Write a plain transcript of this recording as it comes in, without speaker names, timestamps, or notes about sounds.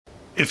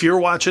If you're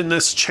watching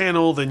this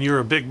channel, then you're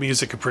a big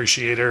music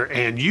appreciator,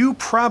 and you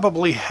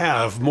probably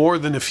have more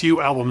than a few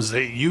albums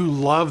that you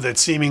love that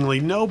seemingly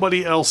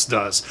nobody else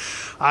does.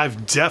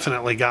 I've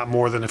definitely got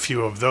more than a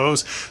few of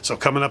those. So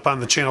coming up on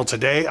the channel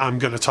today, I'm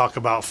going to talk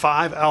about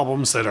 5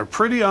 albums that are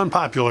pretty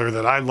unpopular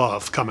that I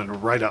love, coming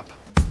right up.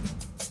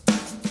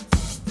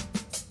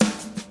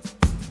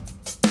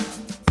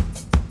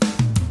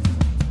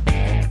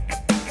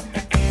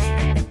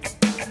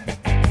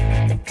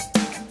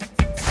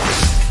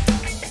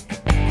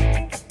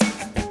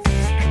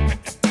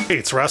 Hey,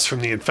 it's Russ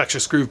from the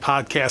Infectious Groove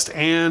podcast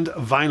and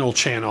Vinyl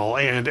channel.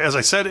 And as I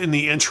said in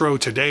the intro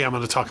today, I'm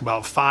going to talk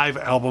about 5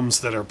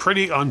 albums that are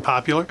pretty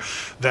unpopular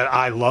that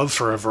I love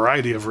for a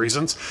variety of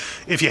reasons.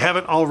 If you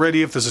haven't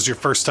already, if this is your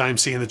first time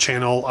seeing the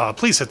channel,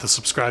 please hit the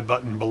subscribe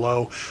button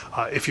below.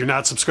 If you're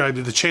not subscribed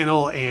to the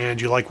channel and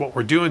you like what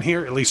we're doing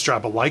here, at least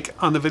drop a like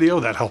on the video.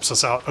 That helps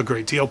us out a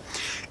great deal.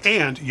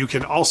 And you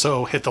can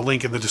also hit the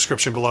link in the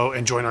description below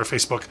and join our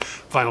Facebook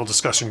vinyl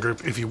discussion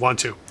group if you want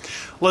to.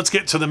 Let's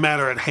get to the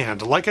matter at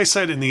hand. Like I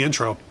said in the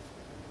intro,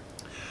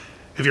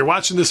 if you're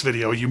watching this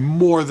video, you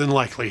more than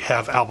likely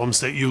have albums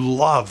that you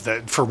love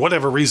that for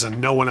whatever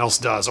reason no one else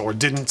does, or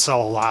didn't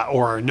sell a lot,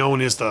 or are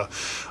known as the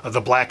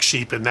black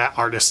sheep in that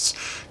artist's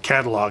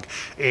catalog.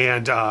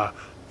 And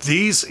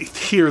these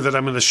here that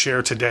I'm going to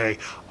share today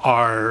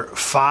are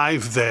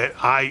 5 that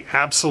I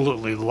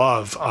absolutely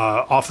love.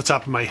 Off the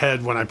top of my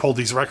head, when I pulled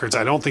these records,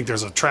 I don't think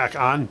there's a track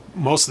on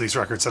most of these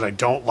records that I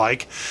don't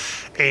like.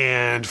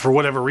 And for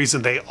whatever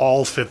reason, they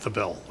all fit the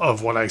bill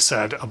of what I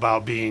said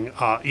about being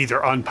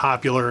either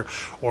unpopular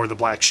or the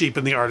black sheep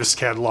in the artist's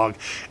catalog,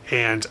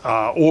 and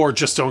or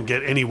just don't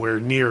get anywhere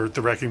near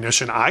the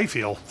recognition I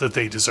feel that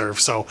they deserve.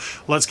 So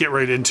let's get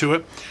right into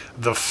it.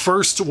 The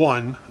first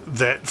one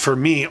that for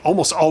me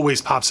almost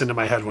always pops into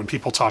my head when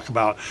people talk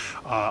about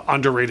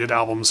underrated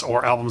albums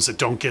or albums that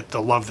don't get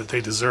the love that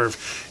they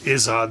deserve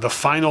is the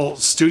final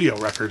studio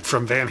record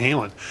from Van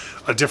Halen,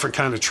 A Different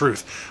Kind of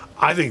Truth.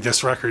 I think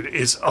this record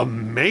is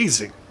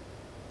amazing,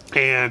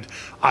 and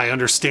I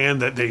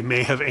understand that they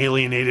may have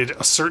alienated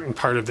a certain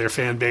part of their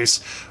fan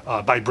base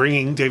by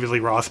bringing David Lee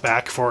Roth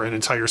back for an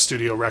entire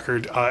studio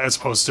record as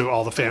opposed to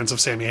all the fans of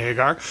Sammy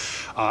Hagar.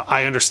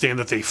 I understand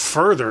that they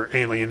further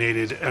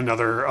alienated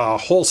another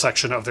whole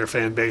section of their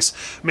fan base,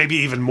 maybe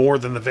even more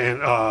than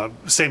the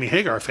Sammy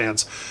Hagar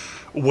fans,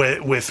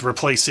 with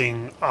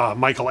replacing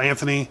Michael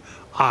Anthony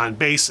on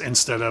bass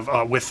instead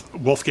of with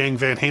Wolfgang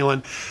Van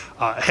Halen.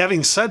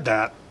 Having said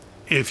that,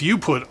 if you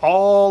put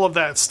all of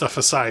that stuff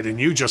aside and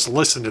you just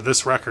listen to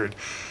this record,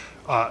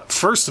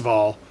 first of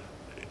all,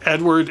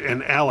 Edward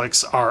and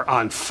Alex are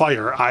on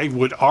fire. I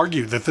would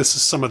argue that this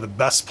is some of the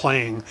best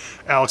playing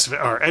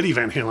Eddie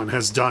Van Halen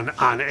has done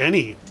on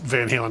any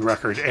Van Halen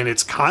record, and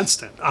it's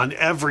constant on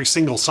every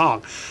single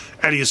song.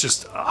 Eddie is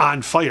just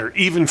on fire.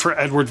 Even for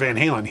Edward Van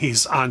Halen,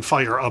 he's on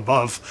fire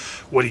above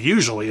what he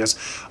usually is.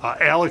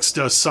 Alex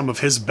does some of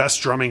his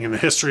best drumming in the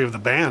history of the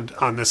band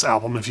on this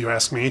album, if you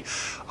ask me.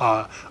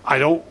 I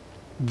don't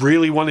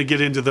really want to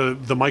get into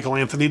the Michael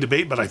Anthony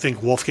debate, but I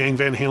think Wolfgang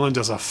Van Halen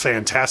does a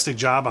fantastic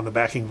job on the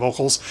backing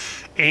vocals,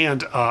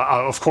 and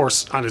of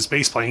course on his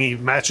bass playing. He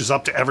matches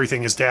up to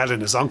everything his dad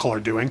and his uncle are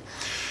doing.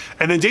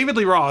 And then David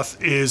Lee Roth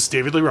is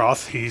David Lee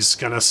Roth. He's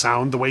going to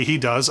sound the way he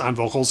does on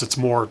vocals. It's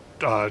more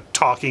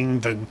talking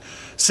than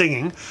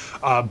singing.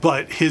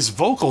 But his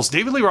vocals,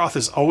 David Lee Roth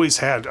has always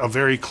had a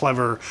very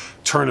clever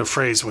turn of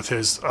phrase with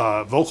his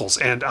vocals.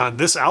 And on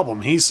this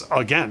album, he's,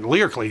 again,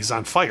 lyrically, he's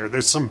on fire.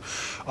 There's some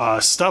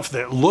stuff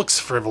that looks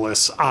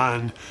frivolous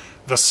on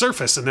the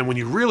surface, and then when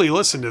you really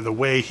listen to the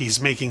way he's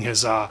making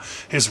his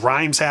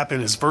rhymes happen,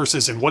 his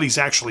verses, and what he's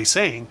actually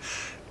saying,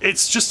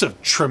 it's just a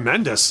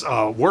tremendous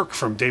work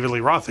from David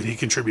Lee Roth that he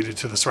contributed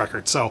to this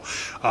record. So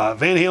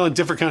Van Halen,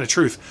 Different Kind of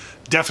Truth,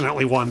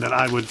 definitely one that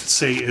I would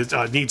say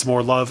it needs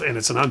more love, and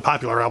it's an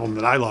unpopular album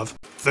that I love.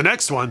 The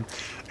next one,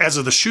 as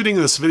of the shooting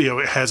of this video,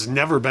 it has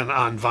never been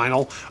on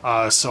vinyl,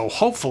 so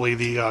hopefully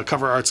the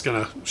cover art's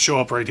going to show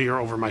up right here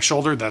over my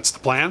shoulder. That's the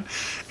plan.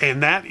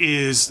 And that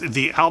is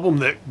the album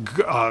that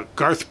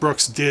Garth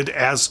Brooks did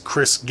as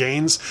Chris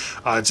Gaines.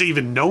 It's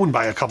even known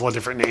by a couple of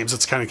different names.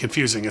 It's kind of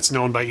confusing. It's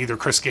known by either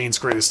Chris Gaines'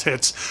 Greatest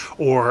Hits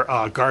or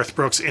Garth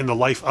Brooks in the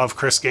Life of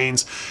Chris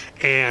Gaines.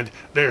 And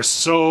there's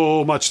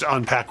so much to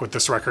unpack with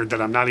this record that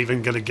I'm not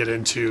even going to get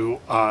into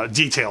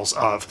details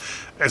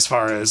of, as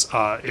far as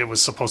it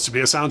was supposed to be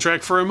a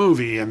soundtrack for a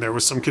movie, and there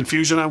was some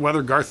confusion on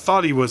whether Garth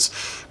thought he was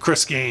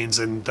Chris Gaines,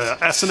 and the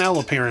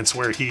SNL appearance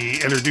where he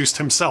introduced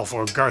himself,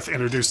 or Garth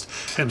introduced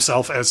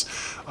himself as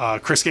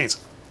Chris Gaines.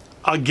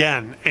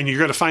 Again, and you're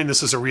going to find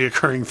this as a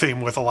reoccurring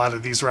theme with a lot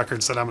of these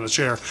records that I'm going to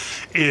share,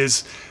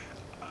 is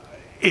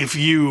if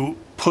you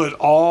put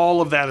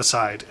all of that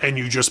aside and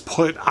you just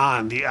put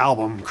on the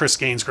album Chris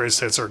Gaines'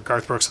 Greatest Hits or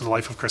Garth Brooks in the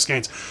Life of Chris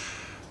Gaines,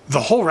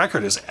 the whole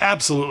record is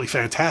absolutely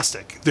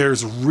fantastic.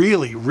 There's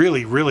really,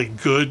 really, really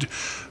good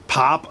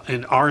pop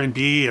and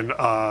R&B and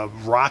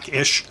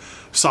rock-ish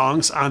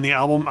songs on the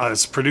album.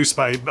 It's produced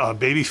by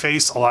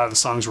Babyface. A lot of the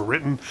songs were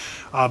written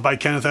by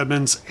Kenneth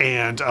Edmonds,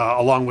 and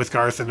along with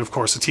Garth and, of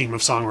course, a team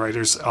of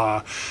songwriters.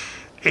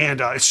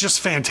 And it's just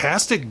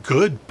fantastic,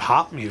 good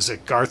pop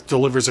music. Garth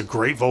delivers a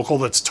great vocal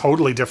that's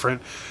totally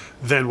different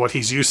than what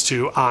he's used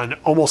to on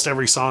almost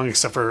every song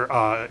except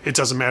for It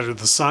Doesn't Matter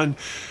the Sun,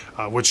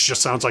 which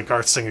just sounds like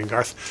Garth singing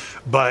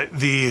Garth. But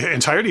the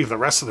entirety of the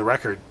rest of the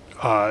record,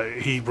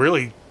 he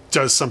really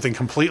does something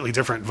completely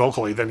different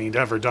vocally than he'd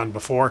ever done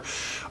before.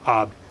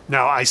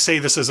 Now, I say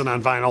this isn't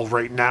on vinyl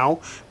right now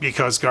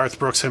because Garth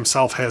Brooks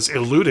himself has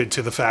alluded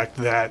to the fact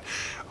that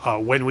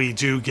when we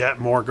do get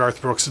more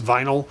Garth Brooks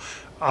vinyl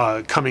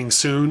coming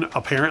soon,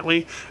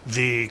 apparently,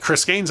 the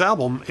Chris Gaines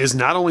album is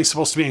not only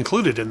supposed to be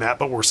included in that,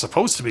 but we're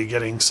supposed to be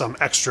getting some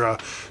extra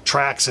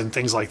tracks and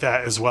things like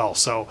that as well.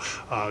 So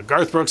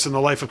Garth Brooks and the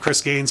Life of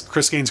Chris Gaines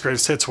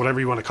Greatest Hits, whatever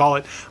you want to call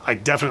it, I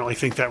definitely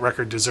think that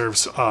record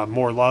deserves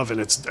more love,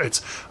 and it's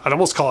I'd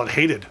almost call it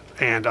hated,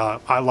 and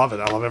I love it.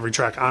 I love every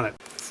track on it.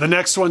 The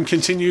next one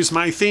continues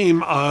my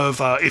theme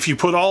of if you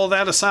put all of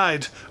that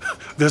aside,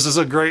 this is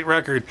a great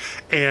record,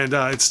 and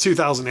it's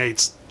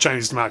 2008's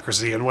Chinese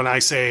Democracy. And when I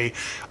say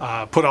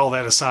put all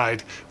that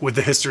aside with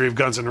the history of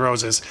Guns N'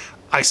 Roses,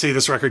 I say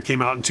this record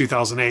came out in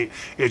 2008.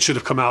 It should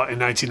have come out in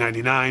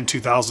 1999,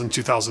 2000,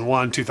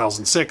 2001,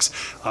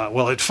 2006.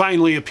 Well, it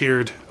finally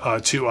appeared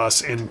to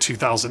us in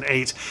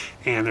 2008,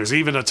 and there's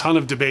even a ton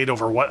of debate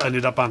over what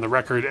ended up on the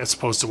record as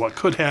opposed to what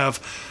could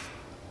have.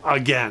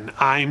 Again,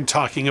 I'm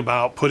talking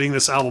about putting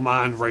this album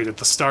on right at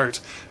the start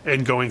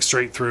and going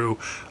straight through.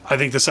 I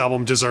think this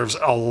album deserves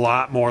a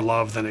lot more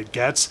love than it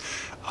gets.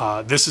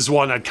 This is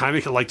one I'd kind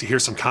of like to hear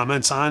some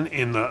comments on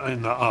in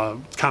the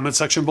comment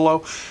section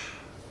below.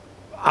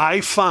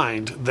 I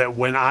find that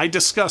when I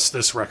discuss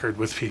this record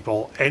with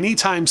people,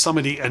 anytime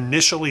somebody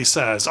initially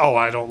says, "Oh,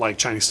 I don't like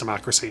Chinese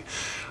Democracy,"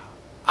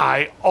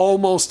 I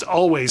almost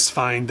always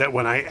find that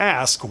when I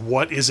ask,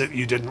 what is it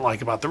you didn't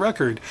like about the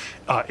record,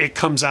 it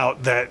comes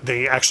out that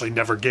they actually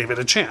never gave it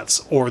a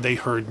chance, or they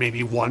heard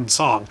maybe one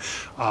song,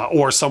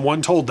 or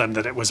someone told them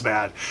that it was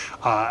bad.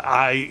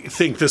 I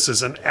think this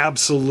is an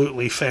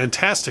absolutely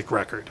fantastic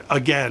record.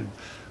 Again,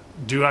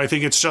 do I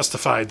think it's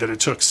justified that it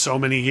took so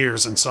many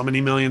years and so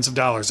many millions of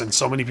dollars and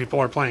so many people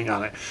are playing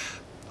on it?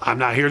 I'm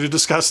not here to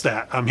discuss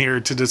that. I'm here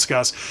to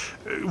discuss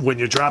when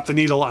you drop the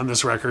needle on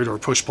this record or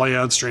push play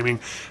on streaming,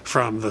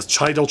 from the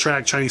title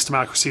track, Chinese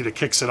Democracy, that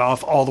kicks it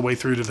off all the way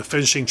through to the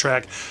finishing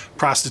track,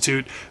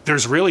 Prostitute,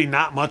 there's really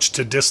not much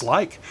to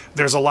dislike.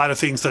 There's a lot of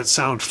things that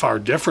sound far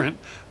different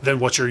than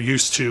what you're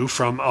used to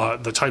from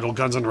the title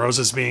Guns N'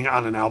 Roses being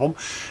on an album.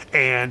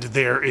 And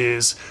there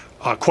is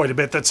quite a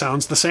bit that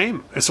sounds the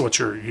same as what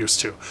you're used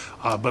to.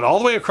 But all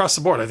the way across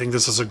the board, I think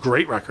this is a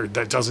great record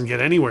that doesn't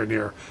get anywhere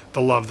near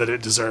the love that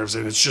it deserves,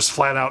 and it's just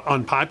flat out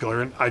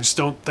unpopular, and I just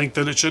don't think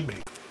that it should be.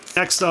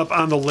 Next up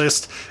on the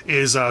list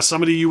is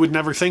somebody you would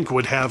never think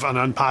would have an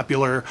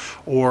unpopular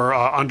or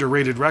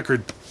underrated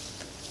record,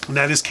 and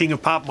that is King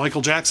of Pop,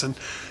 Michael Jackson.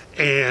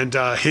 And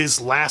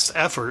his last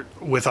effort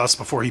with us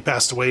before he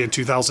passed away in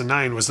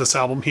 2009 was this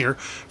album here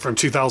from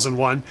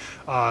 2001,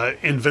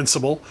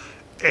 Invincible,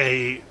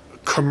 a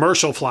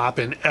commercial flop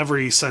in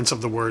every sense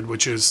of the word,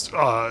 which is,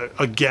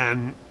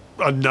 again,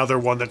 another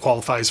one that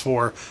qualifies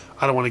for,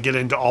 I don't want to get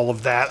into all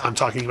of that, I'm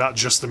talking about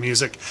just the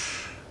music.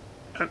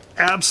 An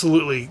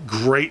absolutely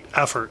great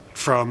effort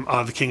from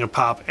the King of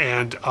Pop,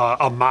 and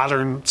a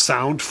modern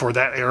sound for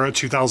that era,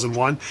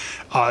 2001.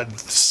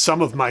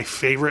 Some of my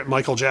favorite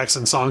Michael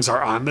Jackson songs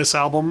are on this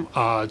album.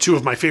 Two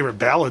of my favorite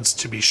ballads,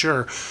 to be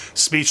sure,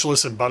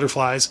 Speechless and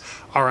Butterflies,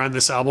 are on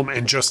this album,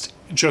 and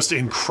just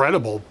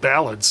incredible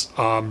ballads.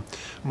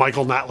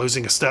 Michael not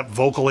losing a step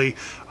vocally,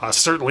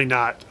 certainly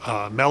not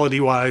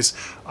melody-wise.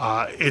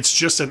 It's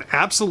just an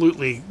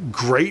absolutely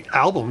great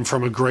album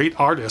from a great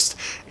artist,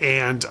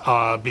 and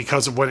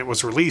because of when it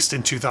was released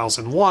in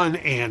 2001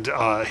 and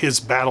his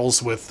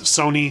battles with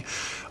Sony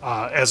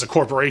as a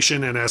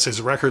corporation and as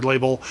his record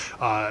label,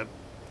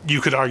 you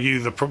could argue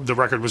the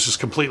record was just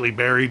completely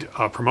buried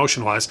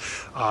promotion-wise.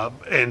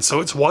 And so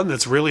it's one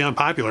that's really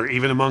unpopular,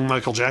 even among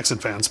Michael Jackson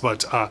fans.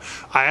 But I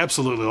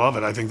absolutely love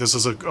it. I think this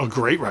is a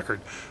great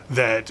record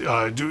that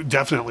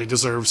definitely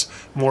deserves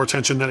more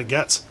attention than it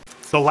gets.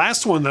 The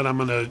last one that I'm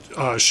going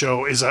to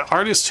show is an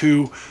artist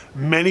who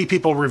many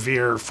people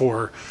revere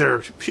for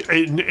their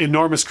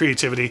enormous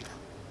creativity,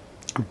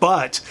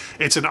 but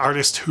it's an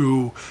artist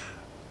who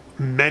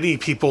many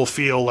people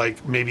feel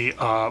like maybe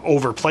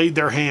overplayed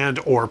their hand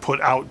or put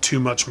out too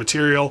much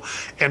material.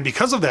 And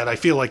because of that, I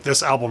feel like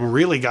this album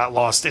really got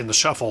lost in the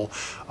shuffle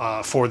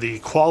for the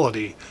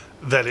quality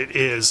that it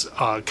is,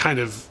 kind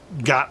of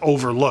got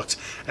overlooked.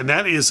 And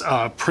that is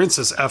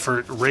Prince's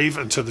effort, Rave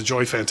Unto the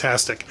Joy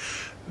Fantastic.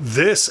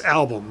 This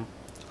album,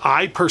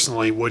 I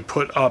personally would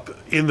put up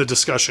in the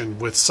discussion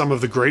with some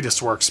of the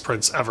greatest works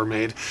Prince ever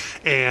made.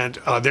 And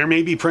there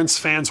may be Prince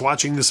fans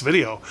watching this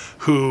video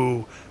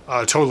who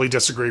totally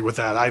disagree with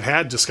that. I've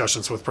had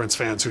discussions with Prince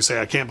fans who say,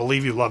 I can't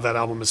believe you love that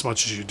album as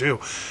much as you do.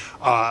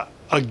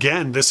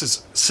 Again, this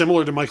is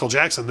similar to Michael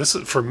Jackson.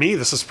 For me,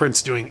 this is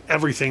Prince doing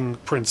everything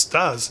Prince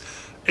does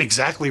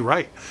Exactly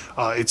right.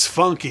 It's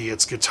funky,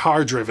 it's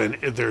guitar driven,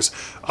 there's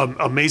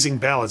amazing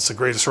ballads. The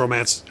Greatest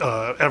Romance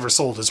Ever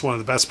Sold is one of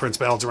the best Prince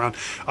ballads around.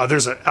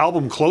 There's an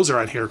album closer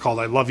on here called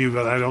I Love You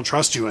But I Don't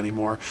Trust You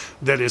Anymore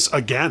that is,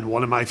 again,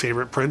 one of my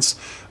favorite Prince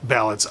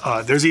ballads.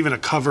 There's even a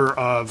cover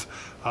of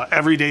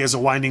Every Day is a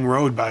Winding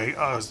Road by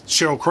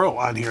Sheryl Crow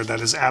on here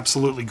that is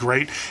absolutely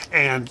great.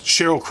 And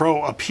Sheryl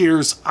Crow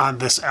appears on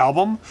this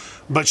album,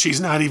 but she's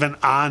not even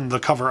on the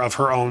cover of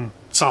her own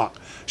song.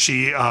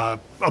 She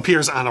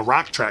appears on a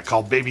rock track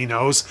called Baby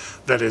Knows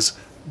that is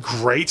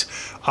great.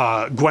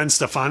 Gwen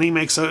Stefani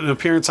makes an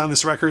appearance on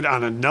this record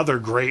on another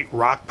great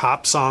rock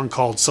pop song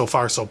called So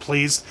Far So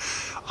Pleased.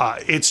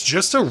 It's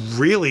just a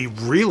really,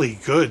 really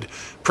good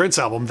Prince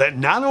album that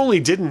not only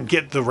didn't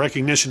get the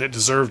recognition it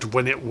deserved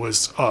when it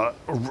was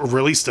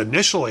released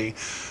initially,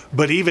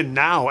 but even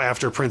now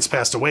after Prince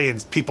passed away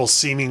and people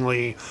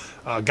seemingly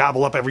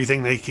gobble up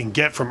everything they can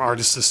get from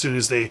artists as soon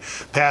as they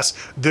pass,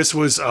 this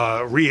was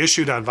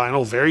reissued on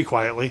vinyl very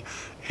quietly,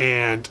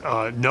 and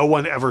no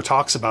one ever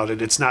talks about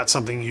it. It's not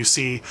something you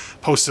see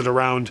posted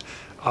around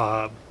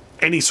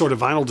any sort of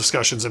vinyl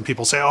discussions and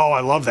people say, oh,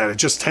 I love that. It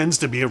just tends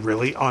to be a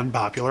really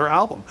unpopular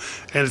album,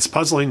 and it's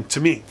puzzling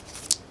to me.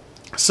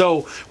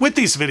 So with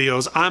these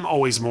videos, I'm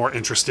always more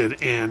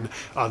interested in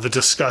the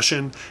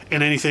discussion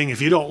and anything.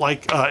 If you don't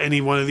like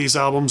any one of these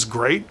albums,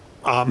 great.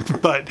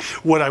 But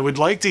what I would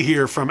like to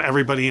hear from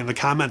everybody in the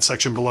comment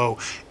section below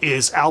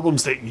is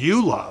albums that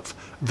you love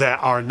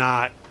that are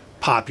not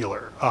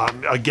popular.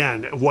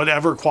 Again,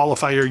 whatever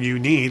qualifier you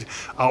need,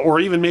 or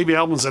even maybe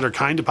albums that are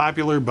kind of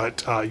popular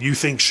but you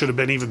think should have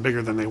been even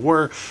bigger than they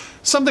were.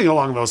 Something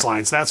along those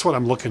lines. That's what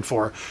I'm looking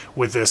for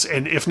with this.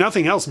 And if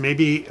nothing else,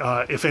 maybe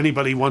if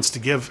anybody wants to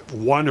give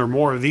one or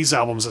more of these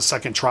albums a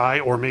second try,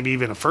 or maybe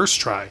even a first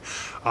try,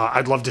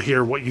 I'd love to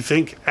hear what you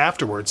think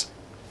afterwards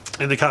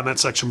in the comment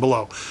section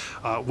below.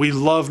 We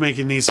love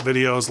making these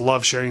videos,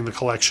 love sharing the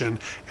collection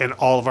and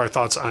all of our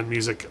thoughts on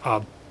music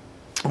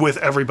with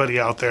everybody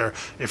out there.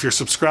 If you're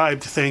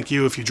subscribed, thank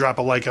you. If you drop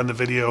a like on the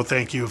video,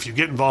 thank you. If you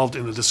get involved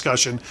in the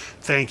discussion,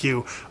 thank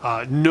you.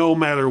 No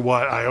matter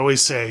what, I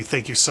always say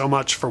thank you so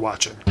much for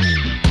watching.